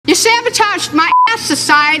You sabotaged my ass,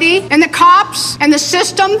 society, and the cops, and the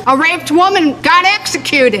system. A raped woman got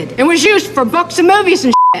executed and was used for books and movies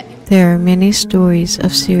and shit. There are many stories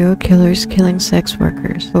of serial killers killing sex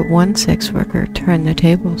workers, but one sex worker turned the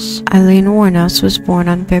tables. Aileen Wuornos was born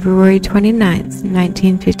on February 29,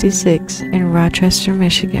 1956, in Rochester,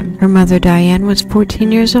 Michigan. Her mother, Diane, was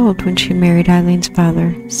 14 years old when she married Eileen's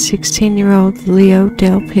father, 16-year-old Leo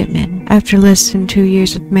Dale Pittman. After less than 2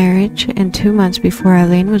 years of marriage and 2 months before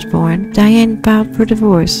Aileen was born, Diane filed for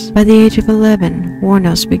divorce. By the age of 11,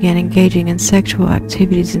 Wuornos began engaging in sexual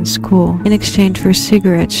activities in school in exchange for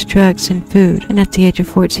cigarettes, drugs, and food, and at the age of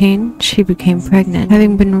 14, she became pregnant,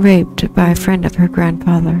 having been raped by a friend of her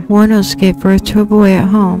grandfather. Wuornos gave birth to a boy at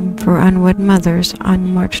home for unwed mothers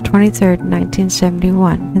on March 23,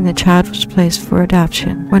 1971, and the child was placed for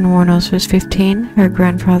adoption. When Wuornos was 15, her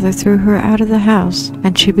grandfather threw her out of the house,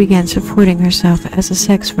 and she began supporting herself as a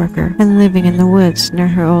sex worker and living in the woods near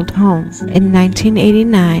her old home. In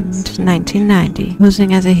 1989 to 1990,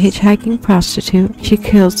 posing as a hitchhiking prostitute, she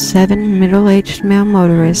killed 7 middle-aged male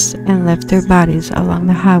motorists and left their bodies along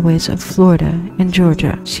the highways of Florida and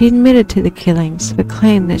Georgia. She admitted to the killings, but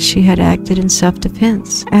claimed that she had acted in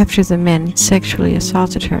self-defense after the men sexually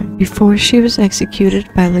assaulted her. Before she was executed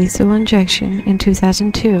by lethal injection in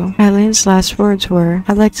 2002, Eileen's last words were,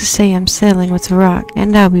 "I'd like to say I'm sailing with the rock,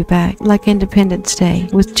 and I'll be back, like Independence Day,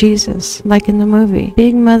 with Jesus, like in the movie.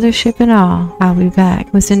 Big mothership and all, I'll be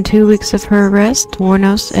back." Within 2 weeks of her arrest,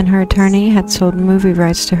 Wuornos and her attorney had sold movie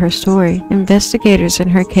rights to her story. Investigators in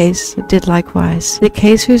her case did likewise. The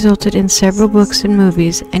case resulted in several books and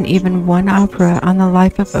movies, and even one opera on the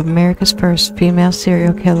life of America's first female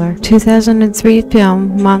serial killer. 2003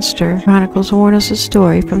 film Monster chronicles Wuornos'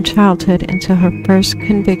 story from childhood until her first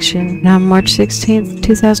conviction. And on March 16,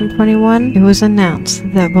 2021, it was announced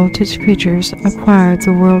that Voltage Pictures acquired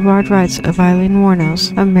the worldwide rights of Aileen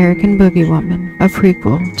Wuornos' American Boogie Woman, a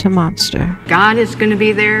prequel to Monster. God is going to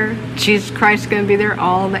be there. Jesus Christ is going to be there.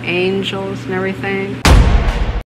 All the angels and everything.